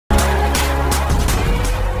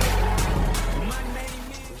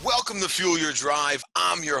Fuel Your Drive.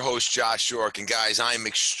 I'm your host, Josh York. And guys, I'm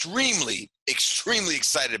extremely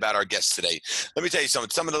excited about our guest today. Let me tell you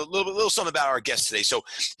something, little something about our guest today. So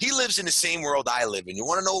he lives in the same world I live in. You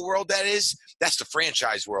want to know what world that is? That's the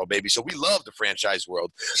franchise world, baby. So we love the franchise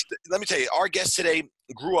world. Let me tell you, our guest today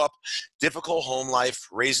grew up difficult home life,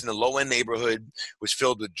 raised in a low-end neighborhood, was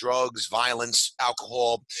filled with drugs, violence,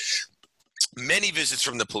 alcohol, many visits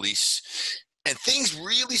from the police. And things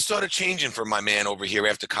really started changing for my man over here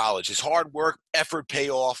after college. His hard work, effort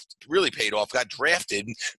really paid off, got drafted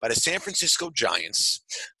by the San Francisco Giants,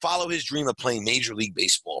 followed his dream of playing Major League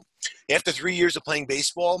Baseball. After 3 years of playing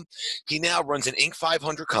baseball, he now runs an Inc.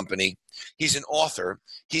 500 company. He's an author.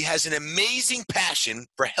 He has an amazing passion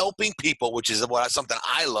for helping people, which is something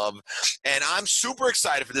I love. And I'm super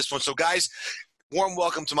excited for this one. So guys, warm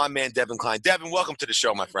welcome to my man, Devan Kline. Devan, welcome to the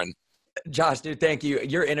show, my friend. Josh, dude, thank you.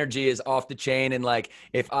 Your energy is off the chain. And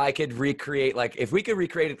if we could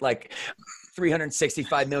recreate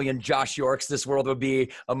 365 million Josh Yorks, this world would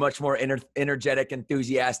be a much more energetic,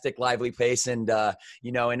 enthusiastic, lively pace. And, and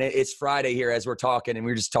it's Friday here as we're talking, and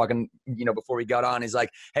we were just talking, before we got on. He's like,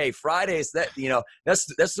 hey, Fridays, that's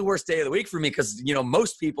the worst day of the week for me. Cause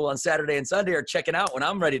most people on Saturday and Sunday are checking out when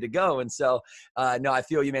I'm ready to go. And so, no, I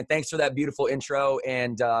feel you, man. Thanks for that beautiful intro.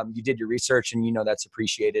 And, you did your research, and, that's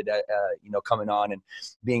appreciated, coming on and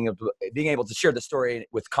being able to share the story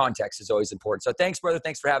with context is always important. So thanks, brother.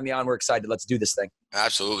 Thanks for having me on. We're excited. Let's do this thing.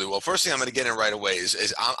 Absolutely. Well, first thing I'm going to get in right away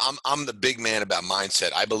is I'm the big man about mindset.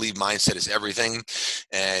 I believe mindset is everything.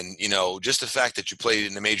 And, just the fact that you played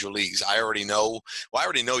in the major leagues, I already know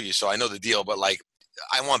you, so I know the deal, but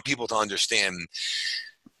I want people to understand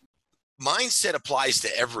mindset applies to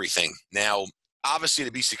everything. Now, obviously,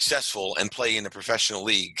 to be successful and play in a professional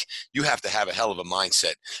league, you have to have a hell of a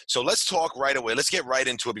mindset. So let's talk right away. Let's get right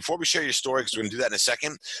into it before we share your story, because we're going to do that in a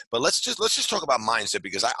second. But let's just talk about mindset,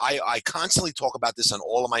 because I constantly talk about this on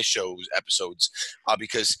all of my episodes,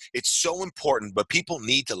 because it's so important. But people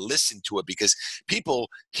need to listen to it, because people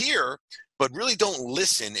hear but really don't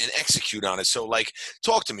listen and execute on it. So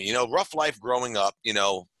talk to me. Rough life growing up.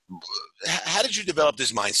 How did you develop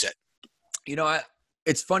this mindset?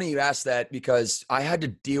 It's funny you asked that, because I had to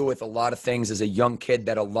deal with a lot of things as a young kid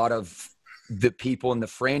that a lot of the people in the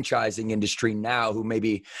franchising industry now who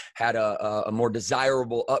maybe had a more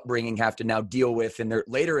desirable upbringing have to now deal with in their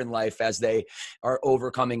later in life as they are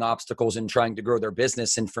overcoming obstacles and trying to grow their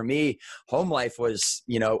business. And for me, home life was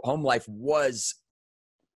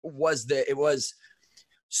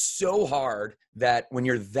so hard that when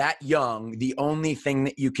you're that young, the only thing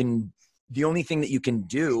that you can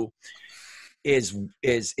do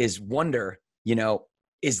is wonder,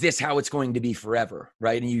 is this how it's going to be forever?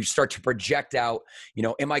 Right. And you start to project out,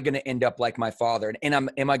 am I going to end up like my father? And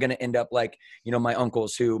am I going to end up like, my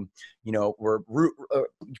uncles who, were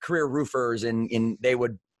career roofers, and they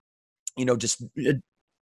would, just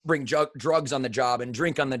bring drugs on the job and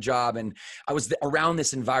drink on the job. And I was around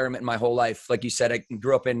this environment my whole life. Like you said, I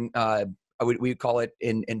grew up in, we call it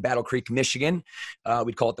in Battle Creek, Michigan.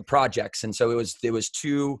 We'd call it the projects. And so it was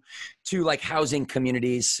two housing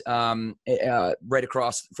communities right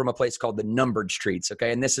across from a place called the Numbered Streets.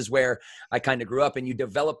 Okay. And this is where I kind of grew up, and you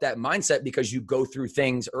develop that mindset because you go through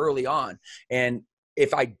things early on. And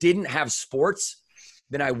if I didn't have sports,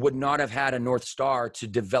 then I would not have had a North Star to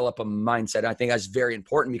develop a mindset. I think that's very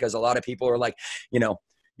important, because a lot of people are like,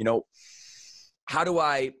 how do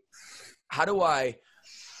I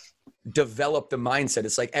develop the mindset?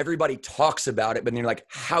 It's like everybody talks about it, but then you're like,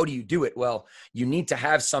 how do you do it? Well, you need to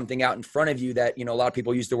have something out in front of you that, a lot of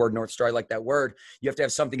people use the word North Star. I like that word. You have to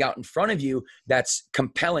have something out in front of you that's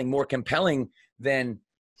compelling, more compelling than,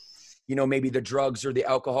 maybe the drugs or the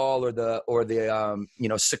alcohol or the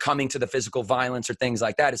succumbing to the physical violence or things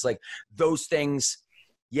like that. It's like those things,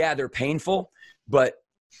 yeah, they're painful, but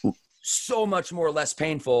so much more less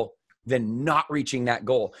painful than not reaching that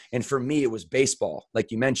goal. And for me, it was baseball, like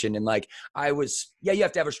you mentioned. And you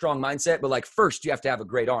have to have a strong mindset, but first you have to have a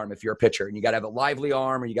great arm if you're a pitcher, and you got to have a lively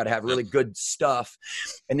arm, or you got to have really good stuff.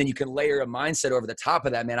 And then you can layer a mindset over the top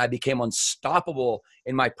of that, man. I became unstoppable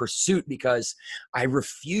in my pursuit because I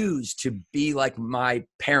refused to be like my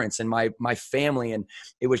parents and my family. And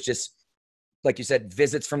it was just, like you said,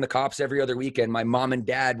 visits from the cops every other weekend. My mom and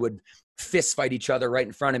dad would fist fight each other right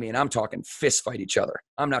in front of me. And I'm talking fist fight each other.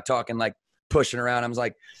 I'm not talking pushing around. I'm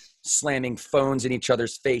slamming phones in each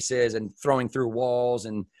other's faces and throwing through walls.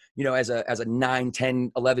 And, as a 9,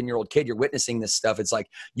 10, 11-year-old kid, you're witnessing this stuff. It's like,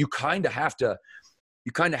 you kind of have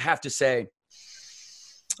to say,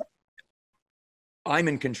 I'm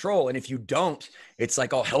in control. And if you don't, it's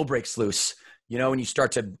like all hell breaks loose. you know, and you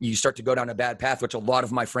start to go down a bad path, which a lot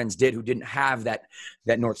of my friends did who didn't have that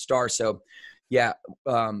North Star. So yeah,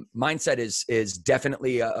 mindset is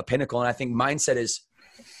definitely a pinnacle. And I think mindset is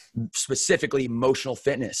specifically emotional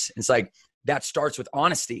fitness. It's like, that starts with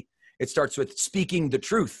honesty. It starts with speaking the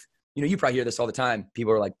truth. You know, you probably hear this all the time.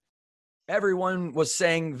 People are like, everyone was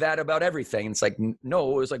saying that about everything. And it's like,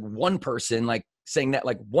 no, it was like one person like saying that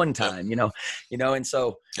like one time, you know, and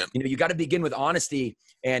so, you know, you got to begin with honesty,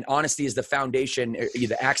 and honesty is the foundation,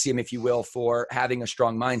 the axiom, if you will, for having a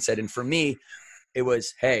strong mindset. And for me, it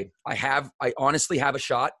was, hey, I honestly have a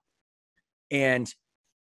shot. And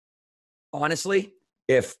honestly,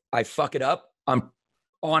 if I fuck it up, I'm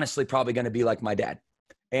honestly probably going to be like my dad.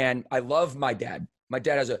 And I love my dad. My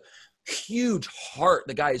dad has a huge heart.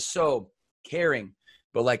 The guy is so caring,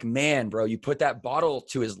 but like, man, bro, you put that bottle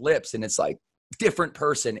to his lips and it's like different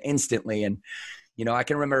person instantly. And, you know, I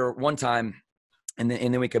can remember one time, and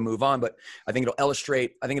then we can move on, but I think it'll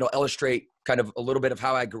illustrate kind of a little bit of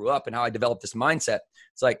how I grew up and how I developed this mindset.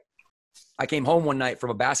 It's like, I came home one night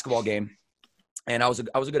from a basketball game, and I was a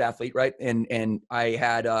good athlete, right? And I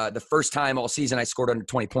had the first time all season I scored under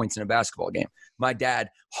 20 points in a basketball game. My dad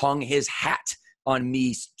hung his hat on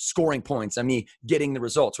me scoring points, on me getting the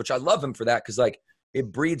results, which I love him for that, because like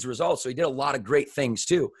it breeds results. So he did a lot of great things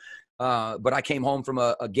too. But I came home from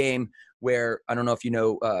a game where, I don't know if you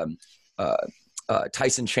know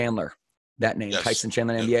Tyson Chandler. That name, yes. Tyson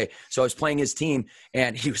Chandler, NBA. So I was playing his team,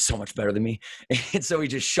 and he was so much better than me. And so he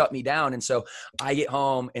just shut me down. And so I get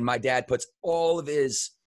home, and my dad puts all of his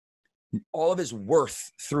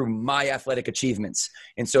worth through my athletic achievements.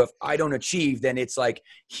 And so if I don't achieve, then it's like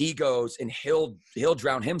he goes and he'll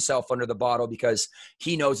drown himself under the bottle because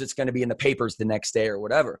he knows it's going to be in the papers the next day or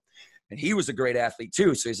whatever. And he was a great athlete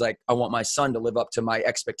too. So he's like, I want my son to live up to my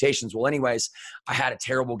expectations. Well, anyways, I had a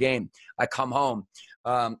terrible game. I come home.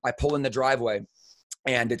 I pull in the driveway,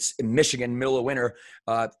 and it's in Michigan, middle of winter,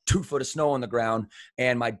 2 foot of snow on the ground.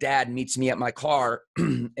 And my dad meets me at my car,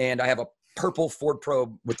 and I have a purple Ford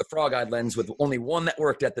Probe with the frog-eyed lens with only one that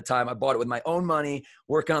worked at the time. I bought it with my own money,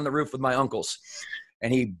 working on the roof with my uncles.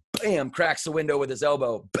 And he, bam, cracks the window with his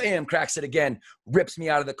elbow, bam, cracks it again, rips me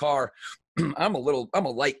out of the car. I'm a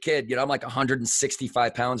light kid, you know, I'm like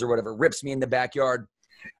 165 pounds or whatever, rips me in the backyard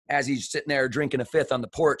as he's sitting there drinking a fifth on the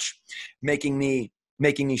porch, making me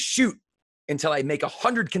shoot until I make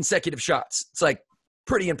 100 consecutive shots. It's like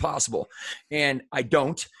pretty impossible. And I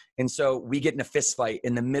don't. And so we get in a fist fight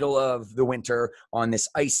in the middle of the winter on this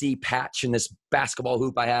icy patch in this basketball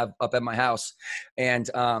hoop I have up at my house. And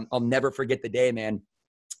I'll never forget the day, man.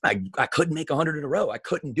 I couldn't make 100 in a row. I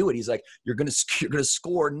couldn't do it. He's like, you're going to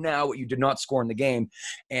score now what you did not score in the game.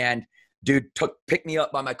 And dude picked me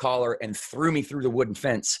up by my collar and threw me through the wooden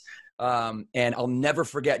fence. And I'll never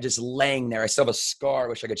forget just laying there. I still have a scar. I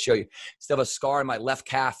wish I could show you. Still have a scar in my left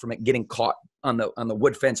calf from it getting caught on the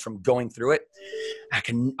wood fence from going through it.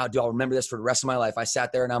 I'll remember this for the rest of my life. I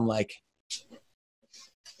sat there and I'm like,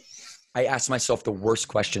 I asked myself the worst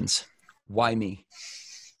questions. Why me?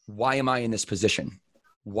 Why am I in this position?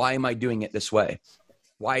 Why am I doing it this way?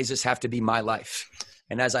 Why does this have to be my life?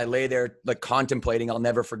 And as I lay there, like contemplating, I'll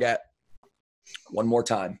never forget, one more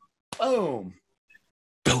time, boom,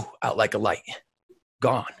 out like a light,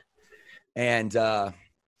 gone. And I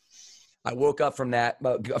woke up from that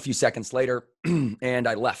a few seconds later, and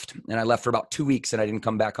I left. And I left for about 2 weeks, and I didn't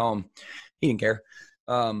come back home. He didn't care.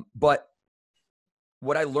 But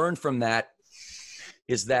what I learned from that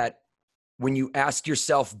is that when you ask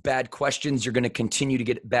yourself bad questions, you're going to continue to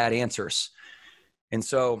get bad answers. And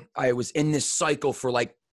so I was in this cycle for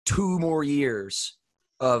like 2 more years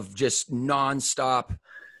of just nonstop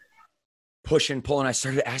push and pull. And I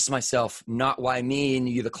started to ask myself, not why me, and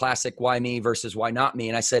you, the classic why me versus why not me.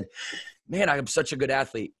 And I said, man, I'm such a good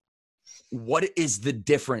athlete. What is the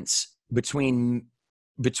difference between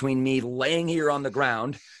me laying here on the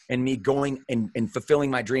ground and me going and fulfilling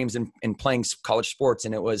my dreams and playing college sports?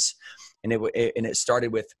 And it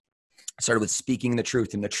started with speaking the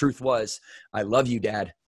truth. And the truth was, I love you,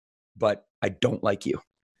 Dad, but I don't like you.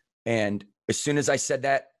 And as soon as I said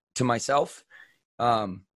that to myself,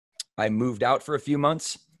 I moved out for a few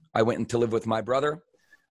months. I went to live with my brother,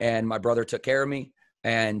 and my brother took care of me.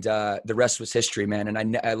 And the rest was history, man.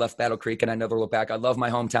 And I left Battle Creek, and I never looked back. I love my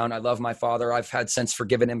hometown. I love my father. I've had since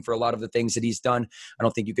forgiven him for a lot of the things that he's done. I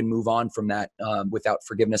don't think you can move on from that without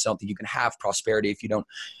forgiveness. I don't think you can have prosperity if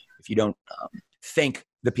you don't thank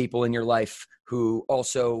the people in your life who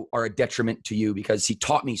also are a detriment to you, because he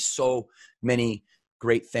taught me so many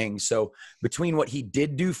great things. So between what he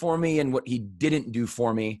did do for me and what he didn't do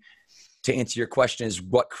for me, to answer your question, is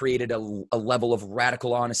what created a level of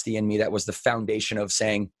radical honesty in me that was the foundation of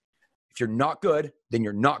saying, If you're not good, then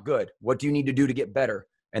you're not good. What do you need to do to get better?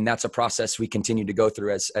 And that's a process we continue to go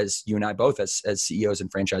through as you and I both as CEOs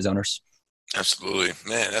and franchise owners. Absolutely,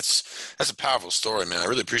 man. That's a powerful story, man. I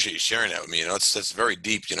really appreciate you sharing that with me. You know, that's very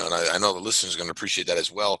deep. You know, and I know the listeners are going to appreciate that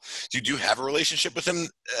as well. Do you have a relationship with him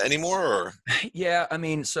anymore, or? Yeah, I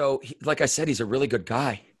mean, so like I said, he's a really good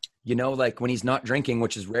guy. You know, like when he's not drinking,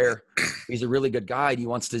 which is rare, he's a really good guy. He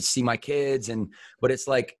wants to see my kids, but it's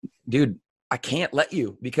like, dude, I can't let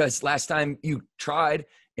you, because last time you tried,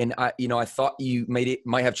 and I thought you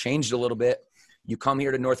might have changed a little bit. You come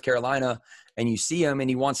here to North Carolina and you see him, and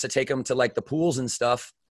he wants to take him to like the pools and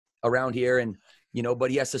stuff around here. And,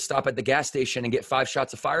 but he has to stop at the gas station and get 5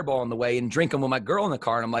 shots of Fireball on the way and drink them with my girl in the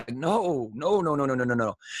car. And I'm like, no.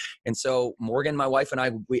 And so Morgan, my wife, and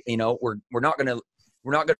I, we're not going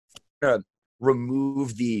to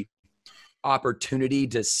remove the opportunity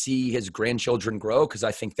to see his grandchildren grow, because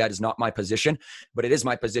I think that is not my position, but it is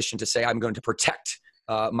my position to say I'm going to protect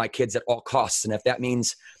my kids at all costs. And if that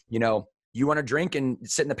means, you want to drink and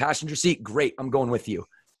sit in the passenger seat, great, I'm going with you.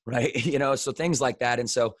 Right. So things like that. And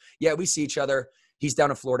so, yeah, we see each other. He's down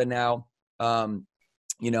in Florida now. I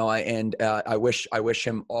wish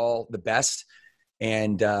him all the best.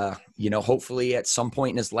 And, hopefully at some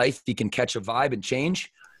point in his life, he can catch a vibe and change.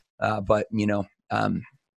 But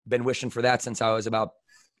been wishing for that since I was about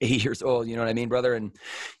 8 years old. You know what I mean, brother? And,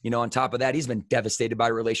 on top of that, he's been devastated by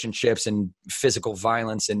relationships and physical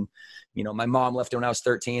violence. And, my mom left when I was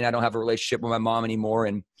 13. I don't have a relationship with my mom anymore.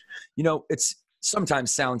 And,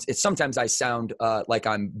 sometimes I sound like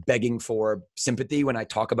I'm begging for sympathy when I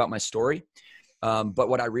talk about my story. But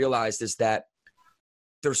what I realized is that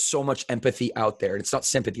there's so much empathy out there. It's not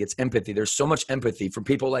sympathy, it's empathy. There's so much empathy from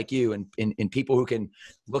people like you and people who can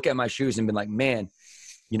look at my shoes and be like, man,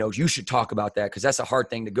 you should talk about that, because that's a hard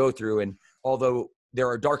thing to go through. And although there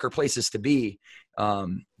are darker places to be,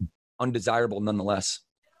 undesirable nonetheless.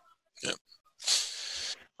 Yeah.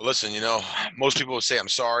 Well, listen, most people will say I'm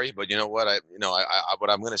sorry, but you know what? What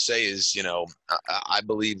I'm going to say is, I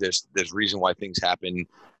believe there's reason why things happen,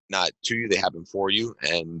 not to you, they happen for you.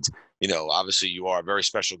 And, obviously you are a very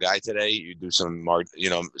special guy today. You do some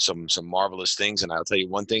marvelous things. And I'll tell you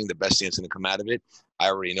one thing, the best thing that's going to come out of it, I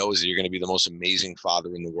already know, is that you're going to be the most amazing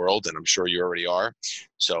father in the world. And I'm sure you already are.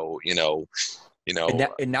 So,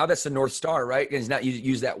 and now that's the North Star, right? It's not, you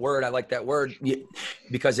use that word. I like that word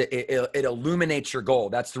because it illuminates your goal.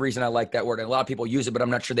 That's the reason I like that word. And a lot of people use it, but I'm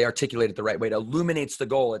not sure they articulate it the right way. It illuminates the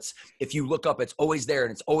goal. It's, if you look up, it's always there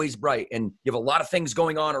and it's always bright, and you have a lot of things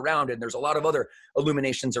going on around it. And there's a lot of other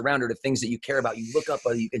illuminations around it of things that you care about. You look up,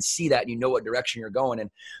 you can see that, and you know what direction you're going. And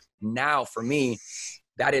now for me,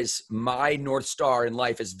 that is my North Star in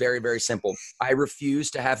life, is very, very simple. I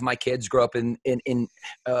refuse to have my kids grow up in an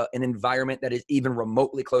environment that is even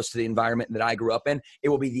remotely close to the environment that I grew up in. It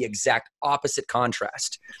will be the exact opposite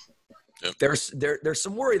contrast. Yep. There's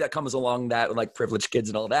some worry that comes along that, like privileged kids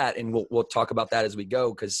and all that. And we'll talk about that as we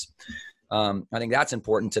go, because I think that's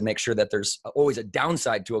important to make sure that there's always a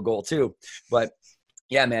downside to a goal too. But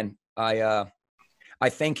yeah, man, I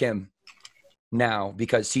thank him now,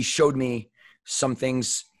 because he showed me some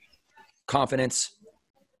things: confidence,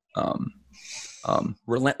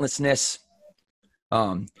 relentlessness,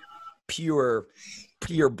 pure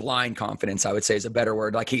blind confidence, I would say, is a better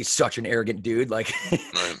word. Like, he's such an arrogant dude. Like,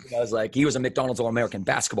 right. I was like, he was a McDonald's All-American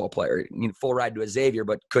basketball player, full ride to a Xavier,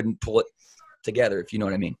 but couldn't pull it together, if you know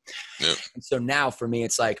what I mean. Yeah. And so now for me,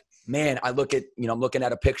 it's like, man, I look at, I'm looking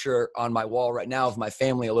at a picture on my wall right now of my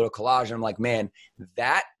family, a little collage, and I'm like, man,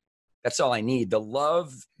 that's all I need. The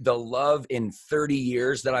love in 30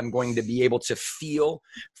 years that I'm going to be able to feel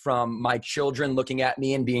from my children looking at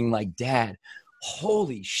me and being like, Dad,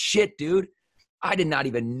 holy shit, dude. I didn't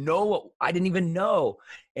even know.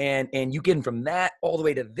 And you getting from that all the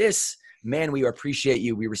way to this, man, we appreciate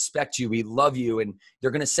you. We respect you. We love you. And they're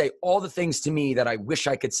going to say all the things to me that I wish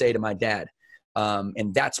I could say to my dad.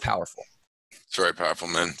 And that's powerful. It's very powerful,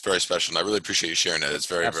 man. Very special. And I really appreciate you sharing that. It's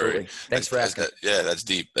very, Absolutely. very, thanks for asking. That's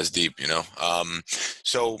deep. That's deep,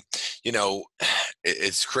 So,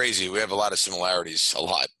 it's crazy. We have a lot of similarities, a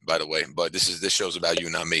lot, by the way, but this show's about you,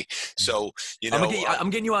 not me. So, I'm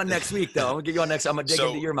getting you on next week though. I'm gonna get you on next. I'm gonna dig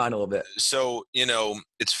into your mind a little bit. So,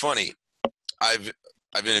 it's funny. I've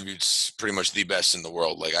interviewed pretty much the best in the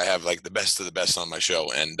world. Like, I have like the best of the best on my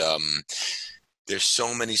show. And, there's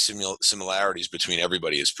so many similarities between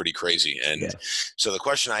everybody. It's pretty crazy. And So the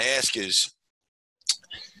question I ask is,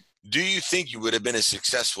 do you think you would have been as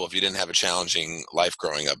successful if you didn't have a challenging life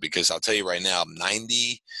growing up? Because I'll tell you right now,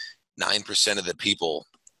 99% of the people,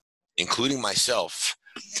 including myself,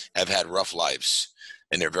 have had rough lives,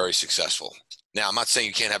 and they're very successful. Now, I'm not saying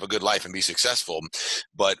you can't have a good life and be successful,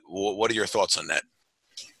 but what are your thoughts on that?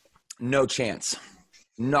 No chance.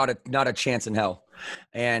 Not a chance in hell.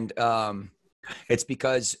 And it's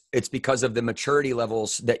because of the maturity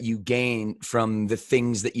levels that you gain from the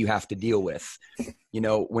things that you have to deal with. You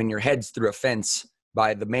know, when your head's through a fence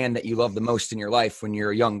by the man that you love the most in your life when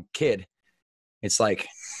you're a young kid, it's like,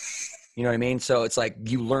 you know what I mean? So it's like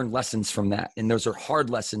you learn lessons from that. And those are hard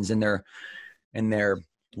lessons, and they're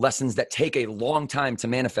lessons that take a long time to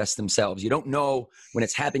manifest themselves. You don't know when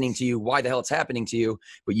it's happening to you, why the hell it's happening to you,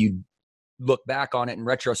 but you look back on it in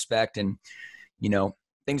retrospect, and, you know,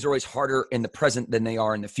 things are always harder in the present than they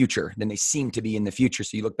are in the future, than they seem to be in the future.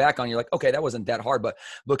 So you look back on it, you're like, okay, that wasn't that hard, but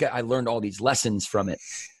look at, I learned all these lessons from it.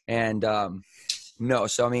 And no,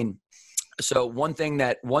 so I mean, so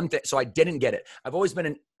so I didn't get it. I've always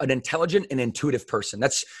been an intelligent and intuitive person.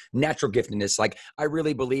 That's natural giftedness. Like, I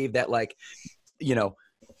really believe that, like, you know,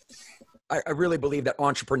 I really believe that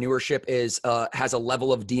entrepreneurship has a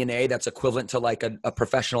level of DNA that's equivalent to like a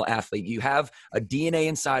professional athlete. You have a DNA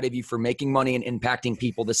inside of you for making money and impacting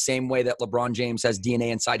people the same way that LeBron James has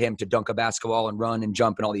DNA inside him to dunk a basketball and run and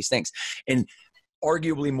jump and all these things. And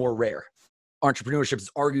arguably more rare. Entrepreneurship is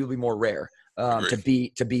arguably more rare.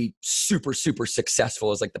 To be super, super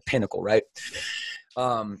successful is like the pinnacle, right?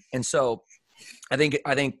 And so I think,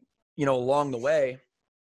 you know, along the way,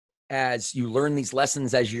 as you learn these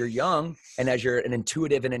lessons as you're young and as you're an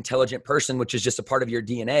intuitive and intelligent person, which is just a part of your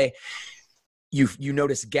DNA, you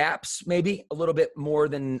notice gaps maybe a little bit more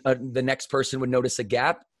than the next person would notice a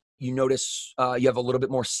gap. You notice you have a little bit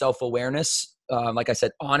more self-awareness. Like I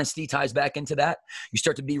said, honesty ties back into that. You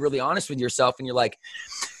start to be really honest with yourself, and you're like,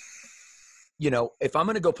 you know, if I'm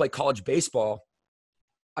going to go play college baseball,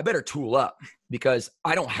 I better tool up, because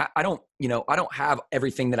I don't have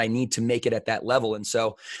everything that I need to make it at that level. And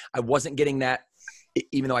so I wasn't getting that,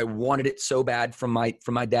 even though I wanted it so bad from my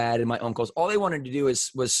dad and my uncles. All they wanted to do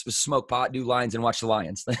was smoke pot, do lines, and watch the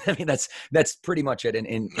Lions. I mean, that's pretty much it.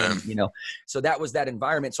 And you know, so that was that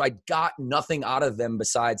environment. So I got nothing out of them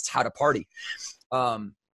besides how to party.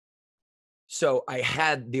 So I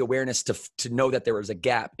had the awareness to know that there was a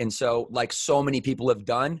gap. And so, like so many people have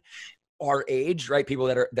done, our age, right? People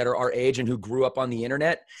that are our age and who grew up on the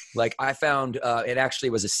internet. Like, I found, it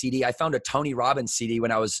actually was a CD. I found a Tony Robbins CD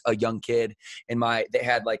when I was a young kid, and they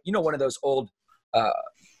had, like, you know, one of those old,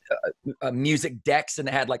 music decks, and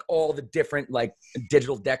it had like all the different like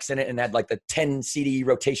digital decks in it, and had like the 10 CD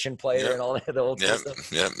rotation player and all that, the old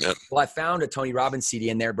stuff. Yeah. Well, I found a Tony Robbins CD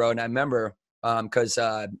in there, bro. And I remember, because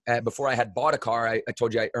before I had bought a car, I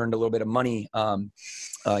told you I earned a little bit of money. You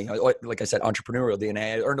know, like I said, entrepreneurial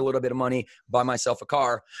DNA. I earned a little bit of money, buy myself a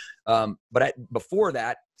car. But before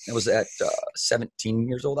that, I was at 17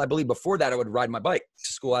 years old, I believe. Before that, I would ride my bike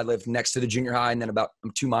to school. I lived next to the junior high, and then about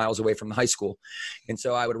 2 miles away from the high school. And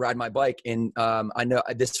so I would ride my bike. And I know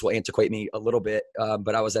this will antiquate me a little bit,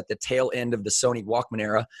 but I was at the tail end of the Sony Walkman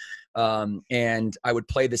era. And I would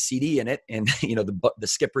play the CD in it, and, you know, the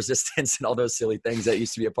skip resistance and all those silly things that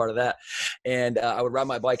used to be a part of that. And I would ride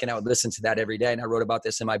my bike, and I would listen to that every day. And I wrote about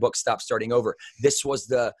this in my book, Stop Starting Over. This was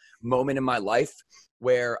the moment in my life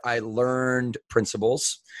where I learned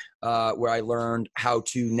principles, where I learned how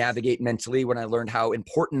to navigate mentally, when I learned how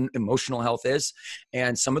important emotional health is.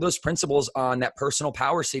 And some of those principles on that personal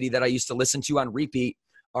power CD that I used to listen to on repeat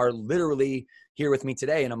are literally here with me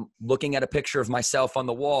today. And I'm looking at a picture of myself on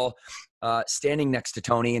the wall, standing next to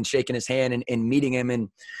Tony and shaking his hand and meeting him. And,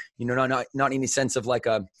 you know, not in the sense of like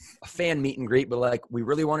a fan meet and greet, but like we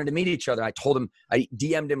really wanted to meet each other. I told him, I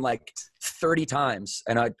DM'd him like 30 times,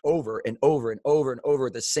 and I over and over and over and over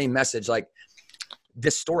the same message, like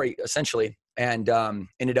this story essentially. And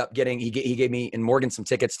ended up getting, he gave me and Morgan some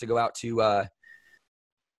tickets to go out to,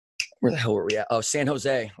 where the hell were we at? Oh, San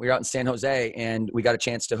Jose. We were out in San Jose, and we got a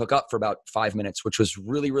chance to hook up for about 5 minutes, which was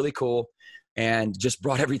really, really cool, and just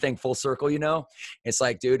brought everything full circle, you know? It's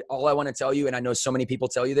like, dude, all I want to tell you, and I know so many people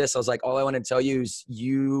tell you this, I was like, all I want to tell you is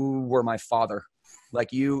you were my father.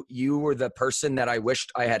 Like you were the person that I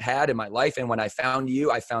wished I had in my life. And when I found you,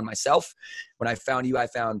 I found myself. When I found you, I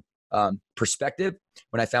found perspective.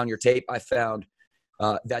 When I found your tape, I found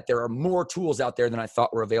that there are more tools out there than I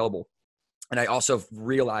thought were available. And I also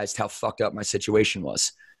realized how fucked up my situation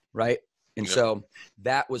was. Right. And so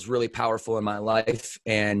that was really powerful in my life.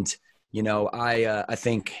 And, you know, I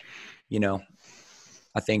think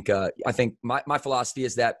my philosophy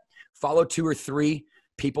is that follow 2 or 3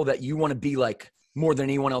 people that you want to be like more than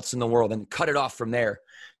anyone else in the world, and cut it off from there,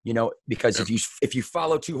 you know, because if you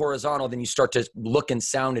follow too horizontal, then you start to look and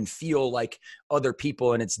sound and feel like other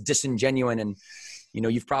people, and it's disingenuous. And, you know,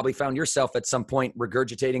 you've probably found yourself at some point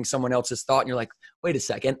regurgitating someone else's thought, and you're like, wait a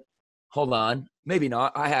second, hold on, maybe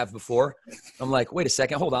not. I have before. I'm like, wait a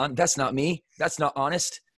second, hold on. That's not me. That's not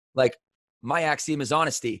honest. Like, my axiom is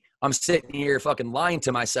honesty. I'm sitting here fucking lying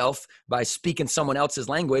to myself by speaking someone else's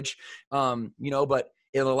language. But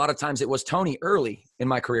a lot of times it was Tony early in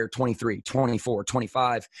my career, 23, 24,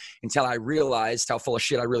 25, until I realized how full of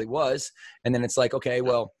shit I really was. And then it's like, okay,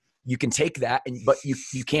 well, you can take that, but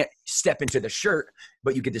you can't step into the shirt,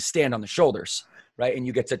 but you get to stand on the shoulders, right? And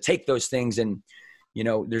you get to take those things, and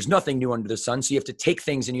there's nothing new under the sun. So you have to take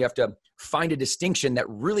things and you have to find a distinction that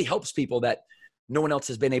really helps people that no one else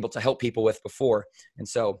has been able to help people with before. And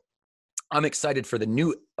so I'm excited for the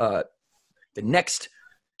next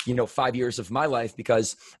 5 years of my life,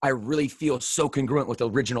 because I really feel so congruent with the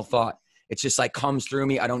original thought. It's just like comes through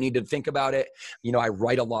me. I don't need to think about it. I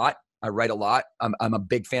write a lot. I'm a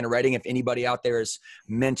big fan of writing. If anybody out there is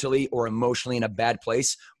mentally or emotionally in a bad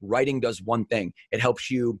place, writing does one thing. It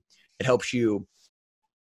helps you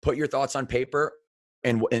put your thoughts on paper,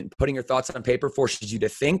 and putting your thoughts on paper forces you to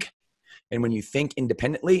think. And when you think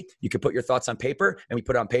independently, you can put your thoughts on paper, and we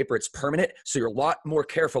put it on paper, it's permanent. So you're a lot more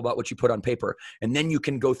careful about what you put on paper. And then you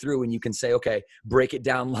can go through and you can say, okay, break it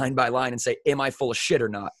down line by line and say, am I full of shit or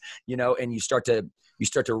not? And you start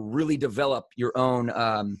to really develop your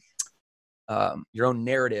own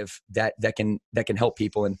narrative that can help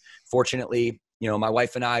people. And fortunately, my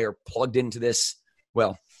wife and I are plugged into this.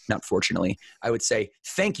 Well, not fortunately, I would say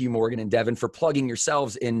thank you, Morgan and Devan, for plugging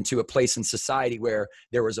yourselves into a place in society where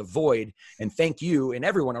there was a void. And thank you and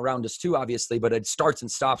everyone around us too, obviously, but it starts and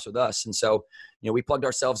stops with us. And so, we plugged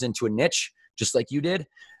ourselves into a niche just like you did.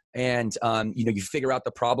 And, you figure out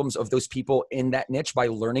the problems of those people in that niche by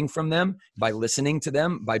learning from them, by listening to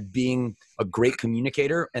them, by being a great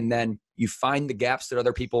communicator. And then you find the gaps that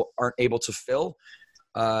other people aren't able to fill.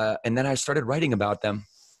 And then I started writing about them.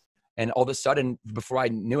 And all of a sudden, before I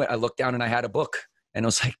knew it, I looked down and I had a book, and I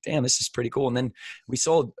was like, damn, this is pretty cool. And then we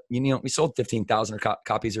sold 15,000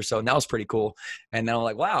 copies or so. And that was pretty cool. And then I'm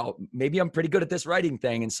like, wow, maybe I'm pretty good at this writing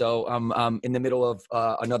thing. And so I'm in the middle of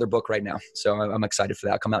another book right now. So I'm excited for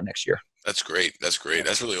that. I'll come out next year. That's great. That's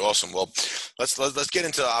really awesome. Well, let's get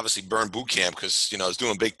into obviously Burn Boot Camp, because it's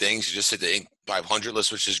doing big things. You just hit the Inc. 500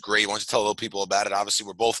 list, which is great. Why don't you tell a little people about it? Obviously,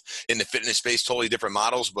 we're both in the fitness space, totally different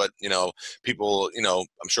models, but people,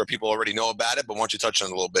 I'm sure people already know about it. But why don't you touch on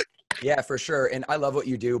it a little bit? Yeah, for sure. And I love what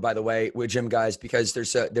you do, by the way, with gym guys, because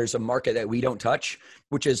there's a market that we don't touch,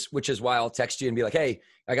 which is why I'll text you and be like, hey,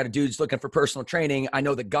 I got a dude's looking for personal training. I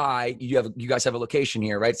know the guy. You guys have a location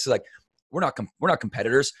here, right? So like, we're not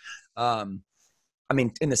competitors. I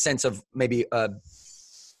mean, in the sense of maybe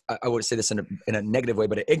I would say this in a negative way,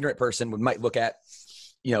 but an ignorant person might look at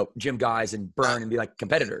gym guys and Burn and be like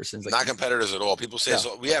competitors. And it's like, not competitors at all. People say,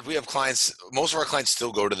 so we have clients, most of our clients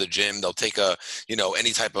still go to the gym. They'll take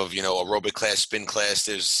any type of, aerobic class, spin class.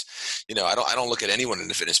 There's, I don't look at anyone in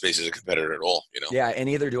the fitness space as a competitor at all, Yeah. And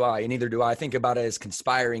neither do I. I think about it as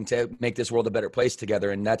conspiring to make this world a better place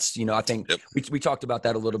together. And that's, I think we talked about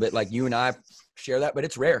that a little bit, like you and I share that, but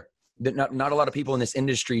it's rare. Not a lot of people in this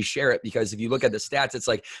industry share it, because if you look at the stats, it's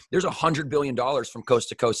like there's $100 billion from coast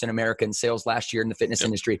to coast in America in sales last year in the fitness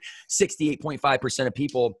industry. 68.5% of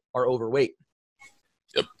people are overweight.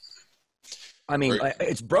 Yep. I mean,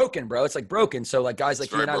 it's broken, bro. It's like broken. So like guys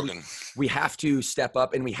like you and I, we have to step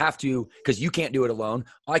up, and we have to, because you can't do it alone.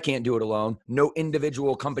 I can't do it alone. No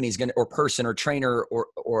individual company is or person or trainer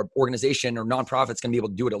or organization or nonprofit is going to be able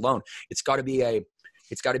to do it alone. It's got to be a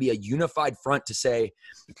unified front to say,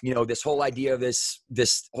 this whole idea of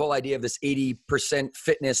this whole idea of this 80%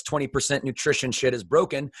 fitness, 20% nutrition shit is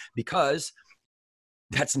broken, because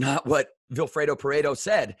that's not what Vilfredo Pareto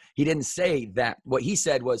said. He didn't say that. What he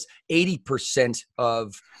said was 80%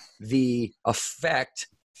 of the effect,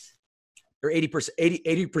 or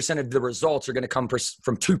 80% of the results are going to come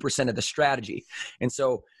from 2% of the strategy. And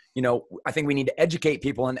so, I think we need to educate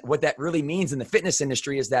people. And what that really means in the fitness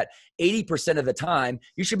industry is that 80% of the time,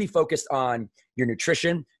 you should be focused on your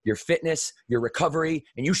nutrition, your fitness, your recovery,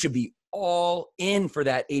 and you should be all in for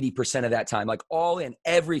that 80% of that time. Like all in.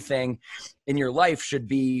 Everything in your life should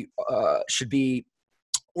be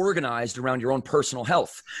organized around your own personal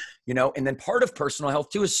health, and then part of personal health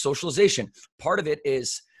too is socialization. Part of it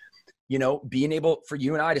is, being able for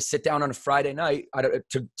you and I to sit down on a Friday night,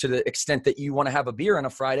 to the extent that you want to have a beer on a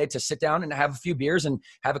Friday, to sit down and have a few beers and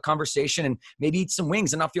have a conversation and maybe eat some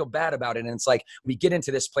wings and not feel bad about it. And it's like, we get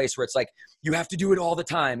into this place where it's like, you have to do it all the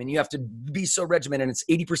time and you have to be so regimented, and it's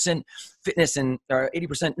 80% fitness and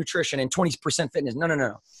 80% nutrition and 20% fitness.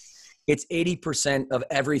 No. It's 80% of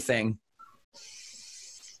everything.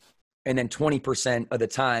 And then 20% of the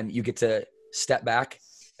time you get to step back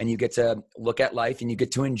and you get to look at life and you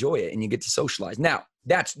get to enjoy it and you get to socialize. Now,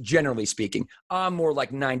 That's generally speaking. I'm more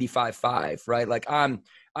like 95.5, right? Like I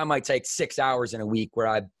might take 6 hours in a week where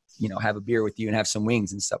I, have a beer with you and have some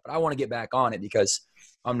wings and stuff, but I want to get back on it because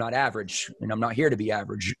I'm not average and I'm not here to be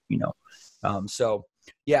average, So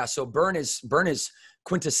Burn is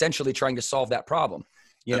quintessentially trying to solve that problem,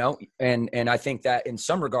 and I think that in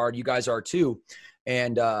some regard you guys are too.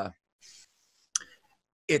 And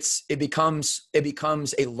it becomes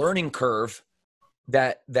a learning curve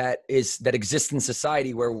that exists in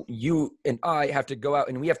society, where you and I have to go out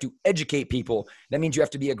and we have to educate people. That means you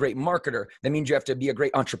have to be a great marketer. That means you have to be a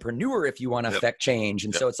great entrepreneur if you want to affect change.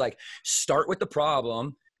 And so it's like, start with the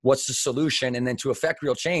problem. What's the solution? And then to affect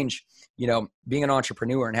real change, being an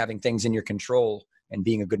entrepreneur and having things in your control and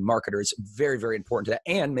being a good marketer is very, very important to that,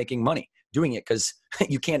 and making money doing it, because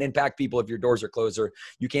you can't impact people if your doors are closed, or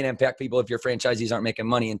you can't impact people if your franchisees aren't making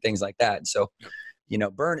money and things like that. And so,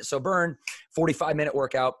 Burn 45-minute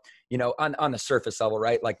workout, on the surface level,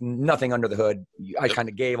 right? Like nothing under the hood. I kind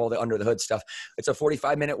of gave all the under the hood stuff. It's a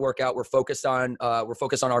 45-minute workout. We're focused on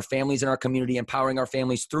our families and our community, empowering our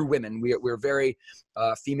families through women. We're very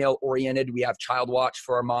female oriented. We have child watch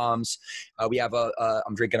for our moms. We have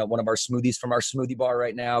I'm drinking one of our smoothies from our smoothie bar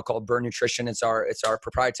right now called Burn Nutrition. It's our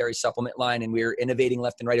proprietary supplement line, and we're innovating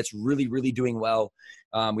left and right. It's really, really doing well.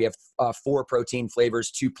 We have 4 protein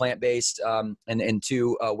flavors, 2 plant-based, and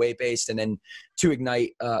 2 whey-based, and then 2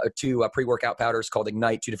 Ignite, 2 pre-workout powders called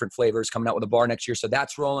Ignite, 2 different flavors coming out with a bar next year. So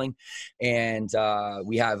that's rolling. And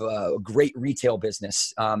we have a great retail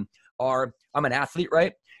business. I'm an athlete,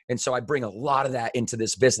 right? And so I bring a lot of that into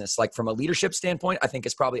this business. Like from a leadership standpoint, I think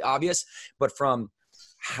it's probably obvious, but from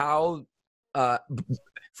how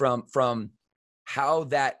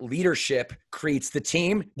that leadership creates the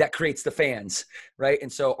team that creates the fans, right?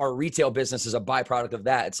 And so our retail business is a byproduct of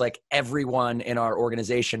that. It's like everyone in our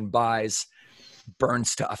organization buys Burn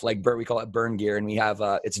stuff, like we call it Burn gear. And we have,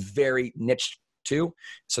 it's very niche too.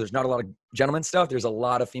 So there's not a lot of gentleman stuff. There's a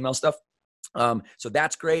lot of female stuff. So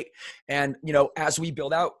that's great. And, as we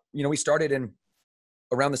build out, we started in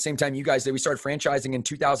around the same time you guys did. We started franchising in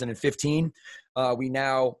 2015. We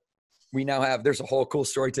now have, there's a whole cool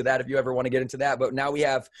story to that if you ever want to get into that, but now we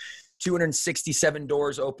have 267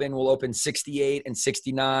 doors open. We'll open 68 and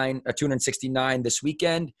 69, 269 this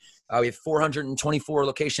weekend. We have 424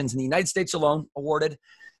 locations in the United States alone awarded.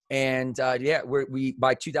 And we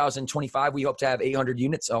by 2025, we hope to have 800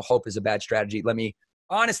 units. Oh, hope is a bad strategy.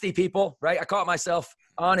 Honesty, people, right? I caught myself.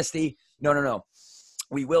 Honesty. No.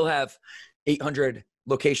 We will have 800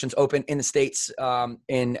 locations open in the States when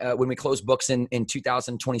we close books in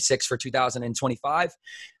 2026 for 2025.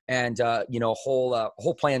 And,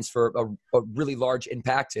 whole plans for a really large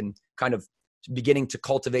impact, and kind of beginning to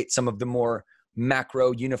cultivate some of the more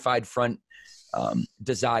macro unified front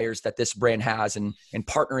desires that this brand has, and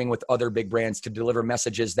partnering with other big brands to deliver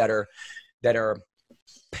messages that are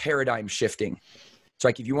paradigm shifting. It's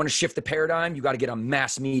like, if you want to shift the paradigm, you got to get on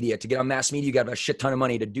mass media. To get on mass media, you got to have a shit ton of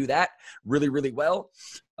money to do that really, really well.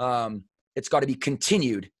 It's got to be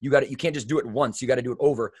continued. You can't just do it once. You got to do it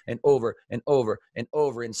over and over and over and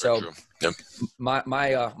over. And so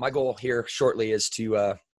my goal here shortly is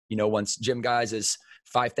to, once Gym Guys is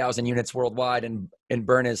 5,000 units worldwide and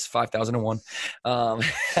Burn is 5,001, I'm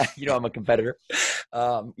a competitor.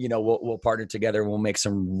 We'll partner together. We'll make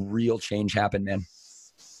some real change happen, man.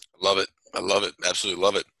 Love it. I love it. Absolutely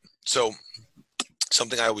love it. So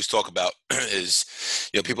something I always talk about is,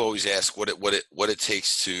 people always ask what it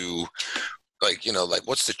takes to,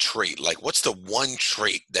 what's the trait? Like, what's the one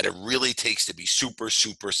trait that it really takes to be super,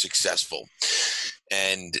 super successful?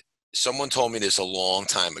 And someone told me this a long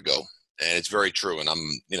time ago, and it's very true. And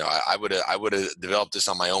I would have developed this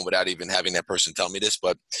on my own without even having that person tell me this,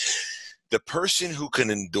 but the person who can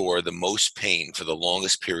endure the most pain for the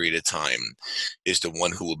longest period of time is the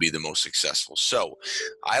one who will be the most successful. So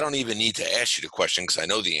I don't even need to ask you the question, because I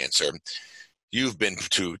know the answer. You've been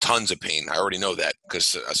through tons of pain. I already know that,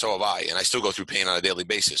 because so have I. And I still go through pain on a daily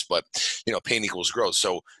basis. But, pain equals growth.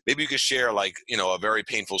 So maybe you could share a very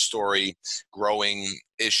painful story, growing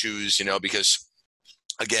issues, because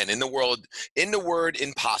again, in the word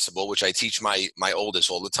impossible, which I teach my oldest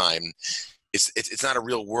all the time, it's not a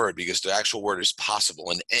real word, because the actual word is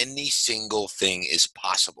possible, and any single thing is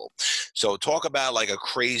possible. So talk about like a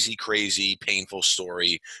crazy, crazy, painful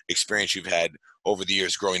story experience you've had over the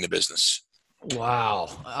years growing the business. Wow.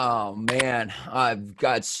 Oh man. I've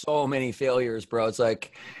got so many failures, bro. It's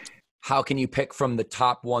like, how can you pick from the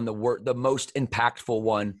top one, the most impactful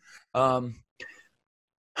one?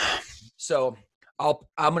 So I'm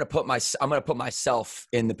going to put myself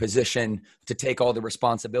in the position to take all the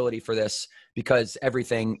responsibility for this, because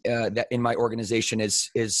everything that in my organization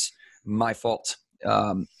is my fault.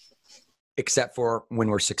 except for when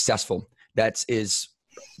we're successful. That is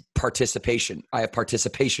participation. I have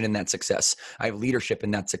participation in that success. I have leadership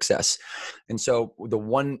in that success. And so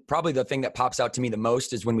probably the thing that pops out to me the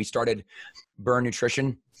most is when we started Burn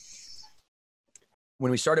Nutrition.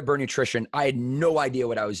 When we started Burn Nutrition, I had no idea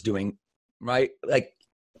what I was doing, right? Like,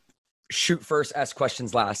 shoot first, ask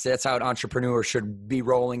questions last. That's how an entrepreneur should be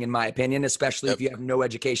rolling, in my opinion, especially if you have no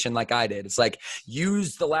education like I did. It's like,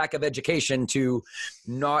 use the lack of education to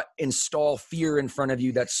not install fear in front of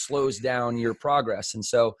you that slows down your progress. And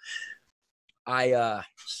so I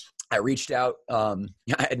reached out. I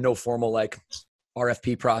had no formal like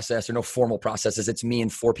RFP process or no formal processes. It's me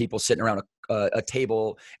and 4 people sitting around a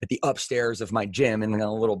table at the upstairs of my gym in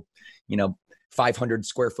a little, 500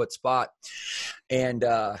 square foot spot. And,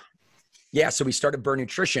 so we started Burn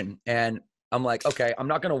Nutrition, and I'm like, okay, I'm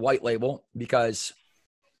not going to white label because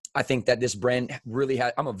I think that this brand really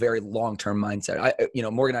I'm a very long-term mindset.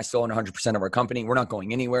 Morgan and I still own 100% of our company. We're not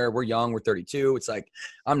going anywhere. We're young. We're 32. It's like,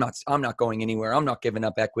 I'm not going anywhere. I'm not giving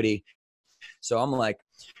up equity. So I'm like,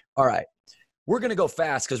 all right, we're going to go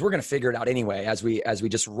fast because we're going to figure it out anyway as we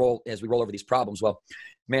roll over these problems. Well,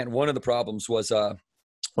 man, one of the problems was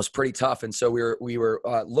pretty tough. And so we were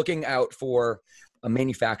looking out for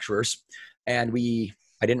manufacturers, and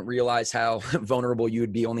I didn't realize how vulnerable you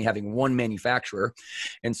would be only having one manufacturer.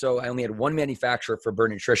 And so I only had one manufacturer for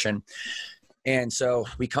Burn Nutrition. And so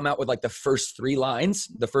we come out with like the first 3 lines,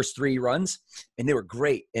 the first 3 runs, and they were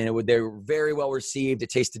great. And they were very well received.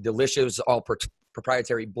 It tasted delicious, all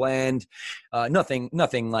proprietary blend. Nothing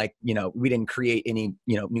like, we didn't create any,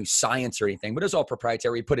 new science or anything, but it was all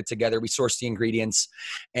proprietary. We put it together. We sourced the ingredients.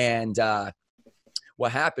 And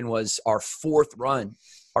what happened was our fourth run,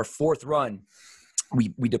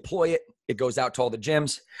 we deploy it. It goes out to all the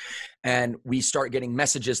gyms, and we start getting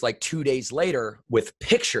messages like 2 days later with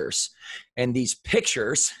pictures. And these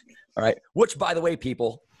pictures, all right, which, by the way,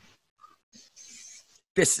 people,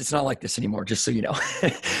 it's not like this anymore, just so you know.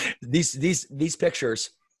 These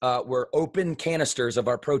pictures were open canisters of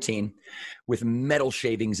our protein with metal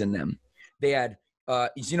shavings in them. They had,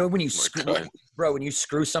 when you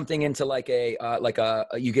screw something into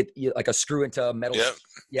you get a screw into a metal.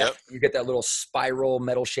 Yep. You get that little spiral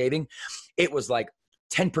metal shaving. It was like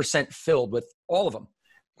 10% filled with all of them.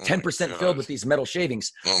 10% filled with these metal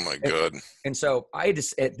shavings. Oh my God. And so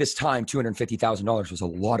at this time, $250,000 was a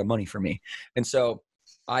lot of money for me. And so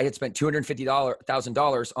I had spent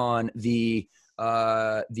 $250,000 on the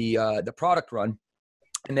product run.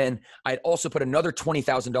 And then I'd also put another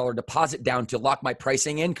 $20,000 deposit down to lock my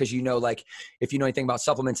pricing in. Cause if you know anything about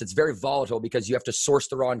supplements, it's very volatile because you have to source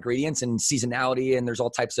the raw ingredients and seasonality. And there's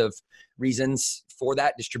all types of reasons for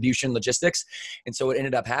that, distribution, logistics. And so what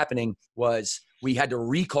ended up happening was we had to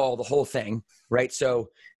recall the whole thing. Right. So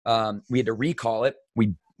we had to recall it.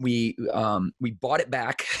 We bought it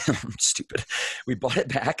back. Stupid. We bought it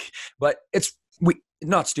back, but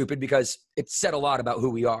not stupid because it said a lot about who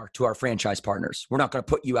we are to our franchise partners. We're not going to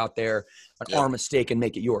put you out there an arm of steak and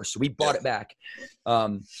make it yours. So we bought it back.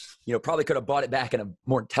 Probably could have bought it back in a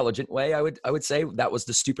more intelligent way. I would say that was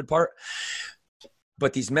the stupid part.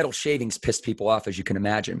 But these metal shavings pissed people off, as you can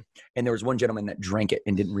imagine. And there was one gentleman that drank it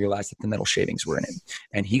and didn't realize that the metal shavings were in it,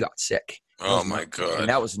 and he got sick. Oh my God. And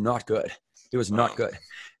that was not good. It was not good.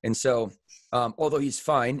 And so, although he's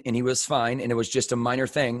fine, and he was fine, and it was just a minor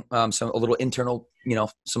thing, some little internal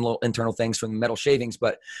things from the metal shavings.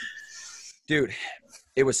 But dude,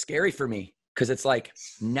 it was scary for me because it's like,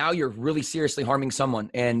 now you're really seriously harming someone,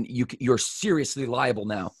 and you're seriously liable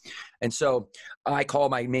now. And so I call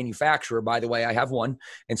my manufacturer. By the way, I have one.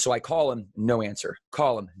 And so I call him, no answer.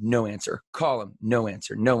 Call him, no answer. Call him, no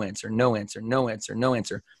answer. No answer. No answer. No answer. No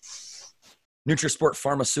answer. Nutrisport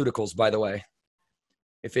Pharmaceuticals, by the way.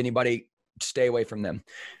 If anybody, stay away from them.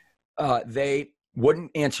 They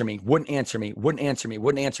wouldn't answer me.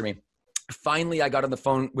 Finally, I got on the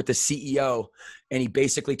phone with the CEO, and he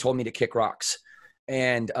basically told me to kick rocks.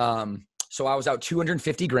 And so I was out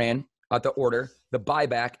 $250,000 at the order, the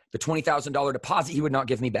buyback, the $20,000 deposit he would not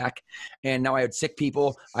give me back. And now I had sick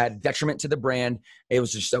people. I had detriment to the brand. It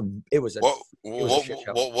was just a shit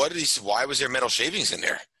show. Why was there metal shavings in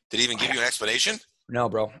there? Did he even give you an explanation? No,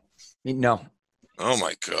 bro. No. Oh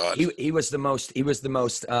my God. He was the most,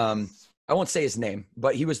 I won't say his name,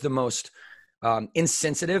 but he was the most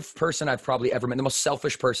insensitive person I've probably ever met. The most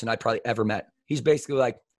selfish person I've probably ever met. He's basically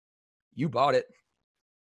like, you bought it.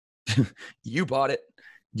 You bought it.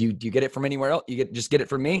 Do you get it from anywhere else? Just get it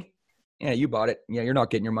from me? Yeah, you bought it. Yeah, you're not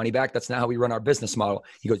getting your money back. That's not how we run our business model.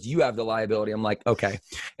 He goes, you have the liability. I'm like, okay.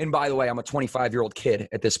 And by the way, I'm a 25-year-old kid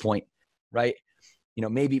at this point, right?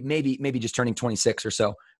 maybe just turning 26 or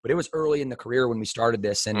so. But it was early in the career when we started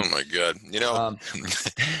this. And oh my God,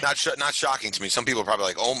 not shocking to me. Some people are probably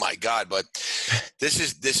like, oh my God, but this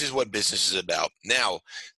is what business is about. Now,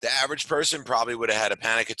 the average person probably would have had a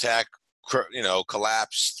panic attack,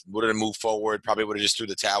 collapsed, would have moved forward, probably would have just threw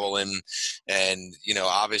the towel in. And,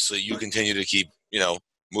 obviously you continue to keep,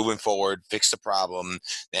 moving forward, fix the problem.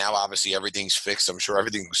 Now, obviously everything's fixed. I'm sure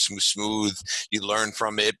everything's smooth. You learn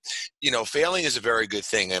from it. Failing is a very good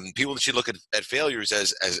thing. And people should look at failures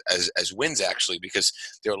as wins, actually, because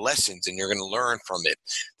they're lessons and you're going to learn from it.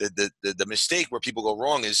 The mistake where people go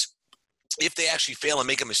wrong is if they actually fail and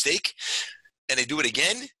make a mistake, and they do it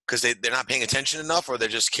again because they're not paying attention enough, or they're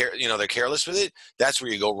just they're careless with it. That's where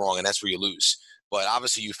you go wrong, and that's where you lose. But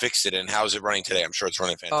obviously, you fixed it. And how's it running today? I'm sure it's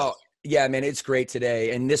running fantastic. Oh, yeah, man, it's great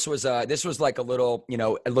today. And this was like a little,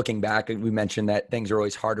 looking back, we mentioned that things are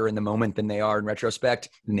always harder in the moment than they are in retrospect,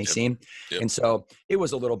 than they seem. Yep. And so it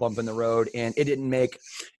was a little bump in the road, and it didn't make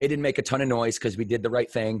a ton of noise because we did the right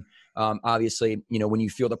thing. Obviously, when you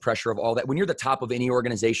feel the pressure of all that, when you're the top of any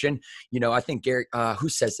organization, I think Gary, who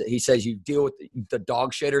says that? He says you deal with the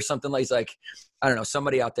dog shit or something. Like, he's like, I don't know,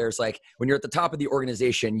 somebody out there is like, when you're at the top of the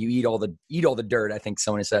organization, you eat all the dirt. I think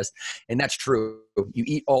someone says, and that's true. You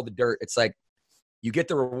eat all the dirt. It's like you get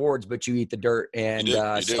the rewards, but you eat the dirt. And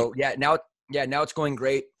so now it's going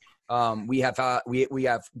great. We have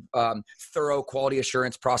thorough quality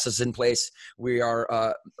assurance process in place. We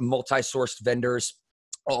are multi-sourced vendors.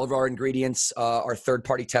 All of our ingredients are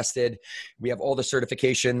third-party tested. We have all the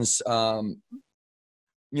certifications,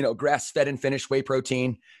 grass-fed and finished whey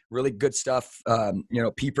protein, really good stuff,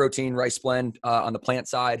 pea protein, rice blend on the plant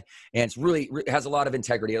side. And it's it has a lot of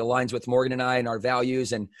integrity. It aligns with Morgan and I and our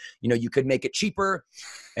values. And, you could make it cheaper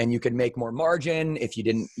and you could make more margin if you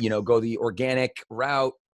didn't, go the organic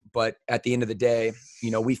route. But at the end of the day,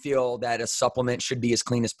 we feel that a supplement should be as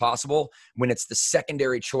clean as possible when it's the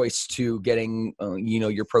secondary choice to getting,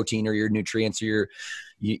 your protein or your nutrients or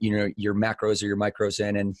your macros or your micros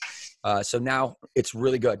in. And so now it's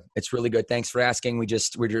really good. It's really good. Thanks for asking.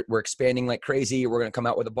 We're expanding like crazy. We're going to come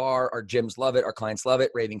out with a bar. Our gyms love it. Our clients love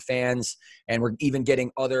it. Raving fans. And we're even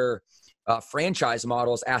getting other franchise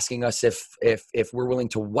models asking us if we're willing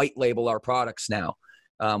to white label our products now.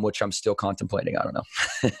 Which I'm still contemplating. I don't know.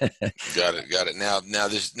 Got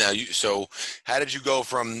it. So how did you go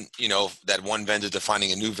from, that one vendor to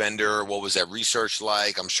finding a new vendor? What was that research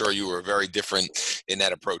like? I'm sure you were very different in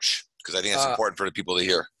that approach, because I think that's important for the people to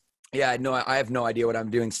hear. Yeah, no, I have no idea what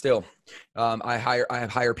I'm doing still. I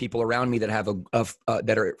hire people around me that have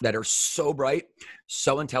that are so bright,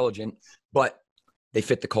 so intelligent, but they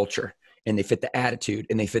fit the culture. And they fit the attitude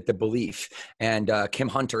and they fit the belief. And Kim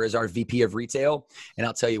Hunter is our VP of retail. And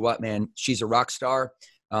I'll tell you what, man, she's a rock star.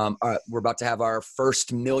 We're about to have our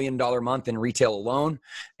first $1 million month in retail alone.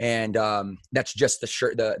 And that's just the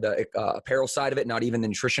shirt, the apparel side of it, not even the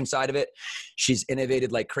nutrition side of it. She's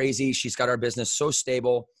innovated like crazy. She's got our business so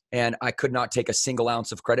stable. And I could not take a single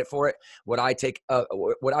ounce of credit for it. What I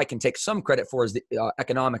can take some credit for is the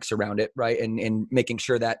economics around it, right? And making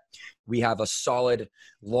sure that we have a solid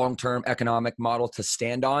long-term economic model to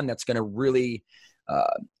stand on. That's going to really,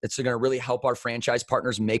 help our franchise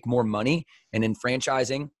partners make more money. And in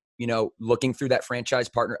franchising, looking through that franchise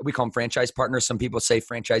partner, we call them franchise partners. Some people say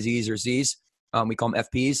franchisees or Zs. We call them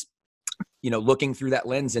FPs. Looking through that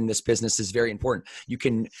lens in this business is very important.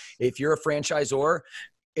 If you're a franchisor,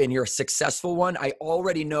 and you're a successful one, I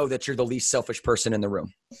already know that you're the least selfish person in the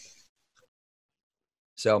room.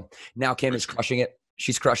 So now Kim is crushing it.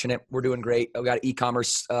 She's crushing it. We're doing great. We got an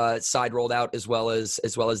e-commerce side rolled out as well as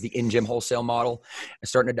the in-gym wholesale model. I'm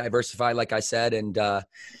starting to diversify, like I said. And,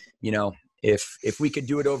 if we could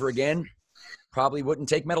do it over again, probably wouldn't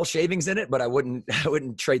take metal shavings in it, but I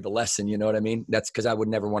wouldn't trade the lesson. You know what I mean? That's because I would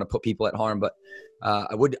never want to put people at harm, but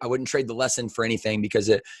I wouldn't trade the lesson for anything, because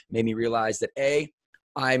it made me realize that I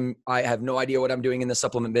have no idea what I'm doing in the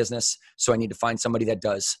supplement business. So I need to find somebody that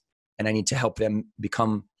does, and I need to help them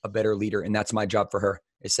become a better leader. And that's my job for her,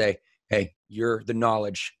 is say, hey, you're the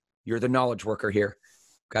knowledge worker here.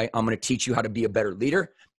 Okay. I'm going to teach you how to be a better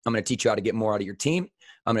leader. I'm going to teach you how to get more out of your team.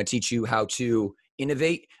 I'm going to teach you how to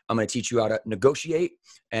innovate. I'm going to teach you how to negotiate,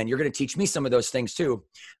 and you're going to teach me some of those things too.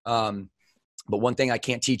 But one thing I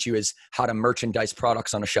can't teach you is how to merchandise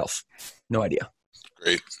products on a shelf. No idea.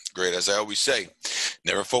 Great. As I always say,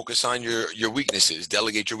 never focus on your weaknesses.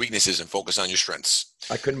 Delegate your weaknesses and focus on your strengths.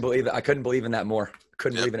 I couldn't believe it. I couldn't believe in that more.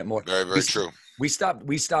 Believe in it more. Very, very true. We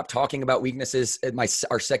stopped talking about weaknesses at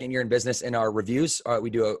our second year in business in our reviews. We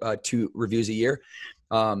do 2 reviews a year.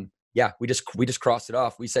 We just crossed it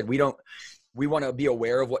off. We said we want to be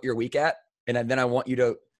aware of what you're weak at, and then I want you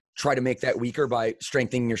to try to make that weaker by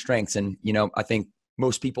strengthening your strengths. And, I think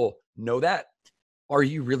most people know that. Are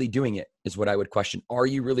you really doing it is what I would question. Are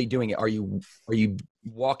you really doing it? Are you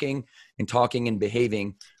walking and talking and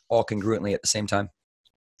behaving all congruently at the same time?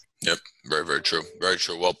 Yep. Very, very true. Very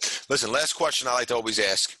true. Well, listen, last question I like to always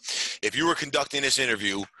ask. If you were conducting this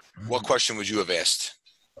interview, what question would you have asked?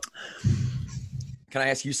 Can I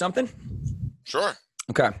ask you something? Sure.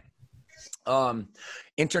 Okay.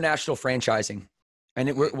 International franchising.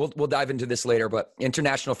 And we'll dive into this later, but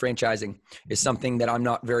international franchising is something that I'm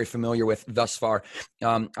not very familiar with thus far.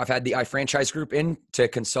 I've had the iFranchise group in to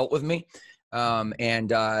consult with me.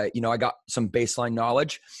 I got some baseline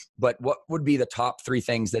knowledge, but what would be the top 3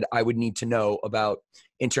 things that I would need to know about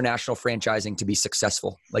international franchising to be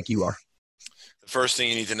successful like you are? The first thing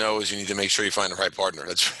you need to know is you need to make sure you find the right partner.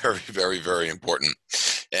 That's very, very, very important.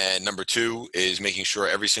 And number 2 is making sure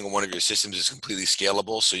every single one of your systems is completely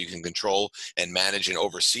scalable so you can control and manage and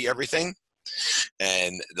oversee everything.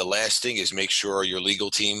 And the last thing is make sure your legal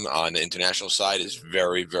team on the international side is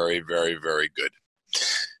very, very, very, very good.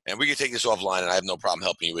 And we could take this offline, and I have no problem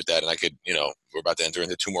helping you with that. And I could, we're about to enter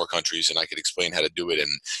into 2 more countries, and I could explain how to do it and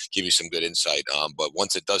give you some good insight. But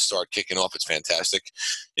once it does start kicking off, it's fantastic.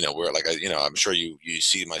 We're like, I'm sure you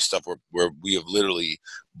see my stuff where we have literally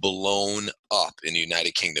blown up in the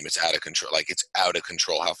United Kingdom. It's out of control. Like, it's out of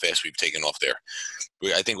control how fast we've taken off there.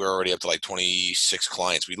 I think we're already up to like 26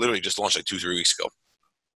 clients. We literally just launched like 2-3 weeks ago.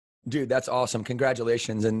 Dude, that's awesome.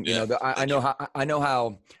 Congratulations. And I know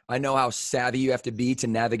how savvy you have to be to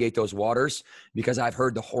navigate those waters, because I've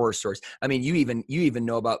heard the horror stories. I mean, you even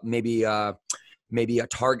know about maybe a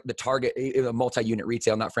Target, a multi-unit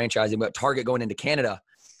retail, not franchising, but Target going into Canada.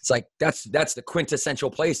 It's like, that's the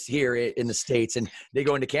quintessential place here in the States. And they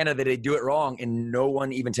go into Canada, they do it wrong, and no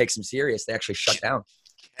one even takes them serious. They actually shut down.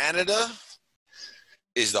 Canada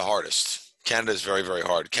is the hardest. Canada is very, very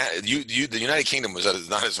hard. The United Kingdom was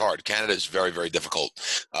not as hard. Canada is very, very difficult.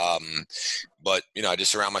 But I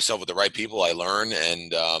just surround myself with the right people. I learn,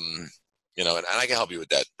 and and I can help you with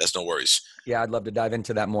that. That's no worries. Yeah, I'd love to dive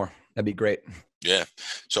into that more. That'd be great. Yeah.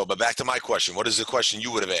 So, but back to my question. What is the question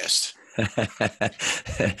you would have asked?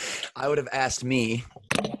 I would have asked me.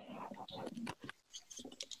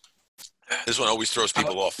 This one always throws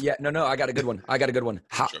people off. Yeah, no, I got a good one.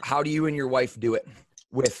 How do you and your wife do it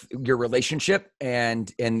with your relationship?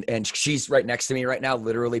 And she's right next to me right now,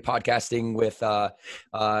 literally podcasting with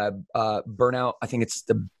Burnout. I think it's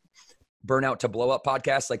the Burnout to Blow Up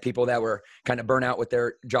podcast, like people that were kind of burnt out with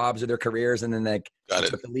their jobs or their careers, and then they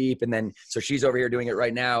took the leap. And then so she's over here doing it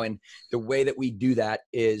right now. And the way that we do that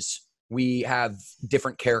is we have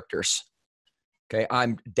different characters. Okay,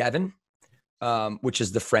 I'm Devan, which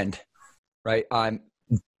is the friend, right? I'm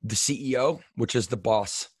the CEO, which is the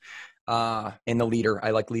boss. And the leader.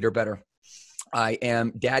 I like leader better. I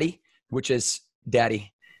am daddy, which is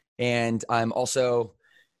daddy. And I'm also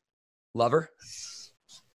lover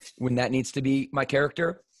when that needs to be my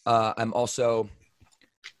character. I'm also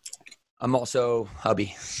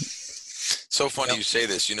hubby. So funny you say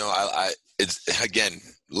this. It's again,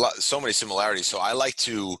 so many similarities. So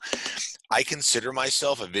I consider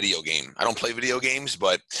myself a video game. I don't play video games,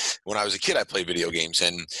 but when I was a kid, I played video games,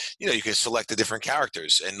 and you can select the different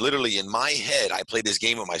characters. And literally in my head, I play this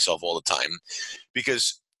game with myself all the time,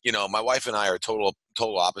 because my wife and I are total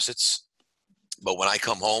opposites. But when I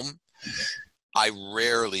come home, I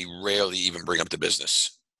rarely even bring up the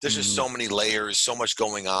business. There's just so many layers, so much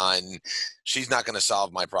going on. She's not going to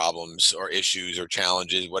solve my problems or issues or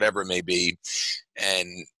challenges, whatever it may be. And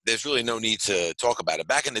there's really no need to talk about it.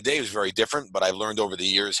 Back in the day, it was very different, but I've learned over the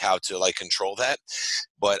years how to control that.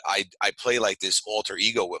 But I play like this alter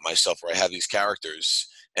ego with myself where I have these characters,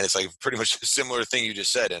 and it's like pretty much a similar thing you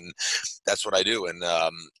just said. And that's what I do. And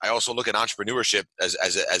I also look at entrepreneurship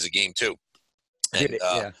as a game too. And,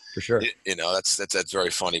 yeah, for sure. That's very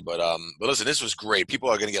funny. But listen, this was great. People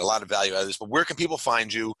are going to get a lot of value out of this. But where can people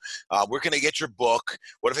find you? Where can they get your book?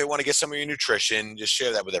 What if they want to get some of your nutrition? Just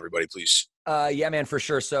share that with everybody, please. Yeah, man, for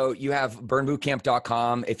sure. So you have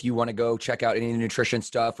burnbootcamp.com. If you want to go check out any of the nutrition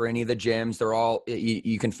stuff or any of the gyms, they're all,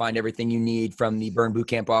 you can find everything you need from the Burn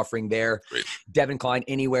Bootcamp offering there. Great. Devan Kline,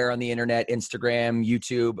 anywhere on the internet, Instagram,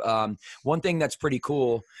 YouTube. One thing that's pretty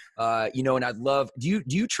cool, and I'd love, do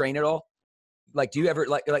you train at all? Like, do you ever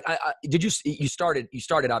you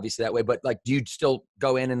started obviously that way, but do you still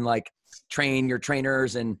go in and train your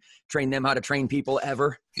trainers and train them how to train people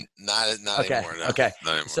ever? Not okay. Anymore. No. Okay.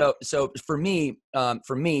 Not anymore. So for me,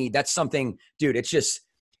 that's something, dude, it's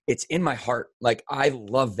in my heart. I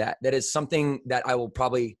love that. That is something that I will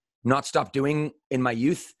probably not stop doing in my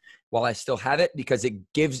youth. while I still have it, because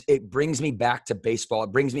it brings me back to baseball.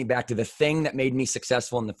 It brings me back to the thing that made me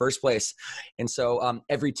successful in the first place. And so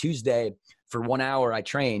every Tuesday for 1 hour, I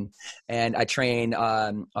train, and I train,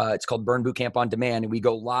 it's called Burn Boot Camp on Demand. And we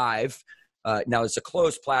go live. Now it's a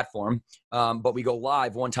closed platform, but we go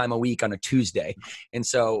live 1 time a week on a Tuesday. And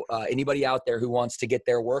so anybody out there who wants to get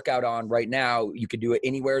their workout on right now, you can do it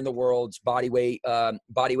anywhere in the world. It's body weight.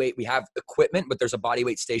 We have equipment, but there's a body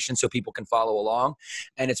weight station so people can follow along.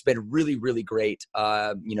 And it's been really, really great.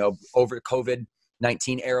 Over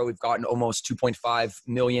COVID-19 era, we've gotten almost 2.5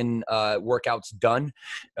 million workouts done,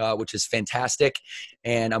 which is fantastic.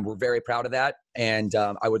 And we're very proud of that. And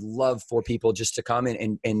I would love for people just to come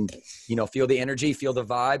and feel the energy, feel the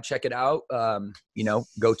vibe, check it out.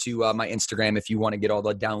 Go to my Instagram if you want to get all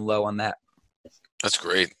the down low on that. That's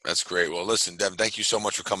great. That's great. Well, listen, Devan, thank you so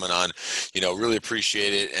much for coming on. Really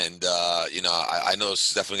appreciate it. And, I know this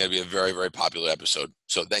is definitely going to be a very, very popular episode.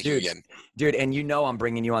 So thank you again. Dude, and I'm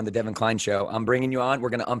bringing you on the Devan Kline Show. I'm bringing you on. We're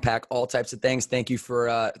going to unpack all types of things. Thank you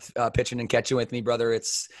for pitching and catching with me, brother.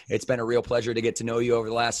 It's been a real pleasure to get to know you over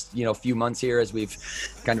the last, few months here as we've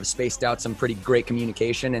kind of spaced out some pretty great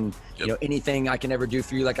communication. And, anything I can ever do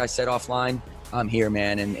for you, like I said offline, I'm here,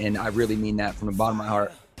 man. And I really mean that from the bottom of my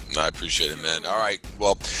heart. I appreciate it, man. All right.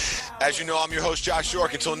 Well, as you know, I'm your host, Josh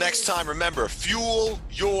York. Until next time, remember, fuel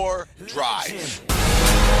your drive.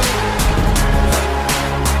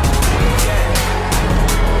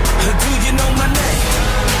 Do you know my name?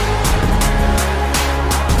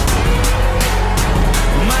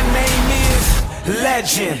 My name is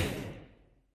Legend.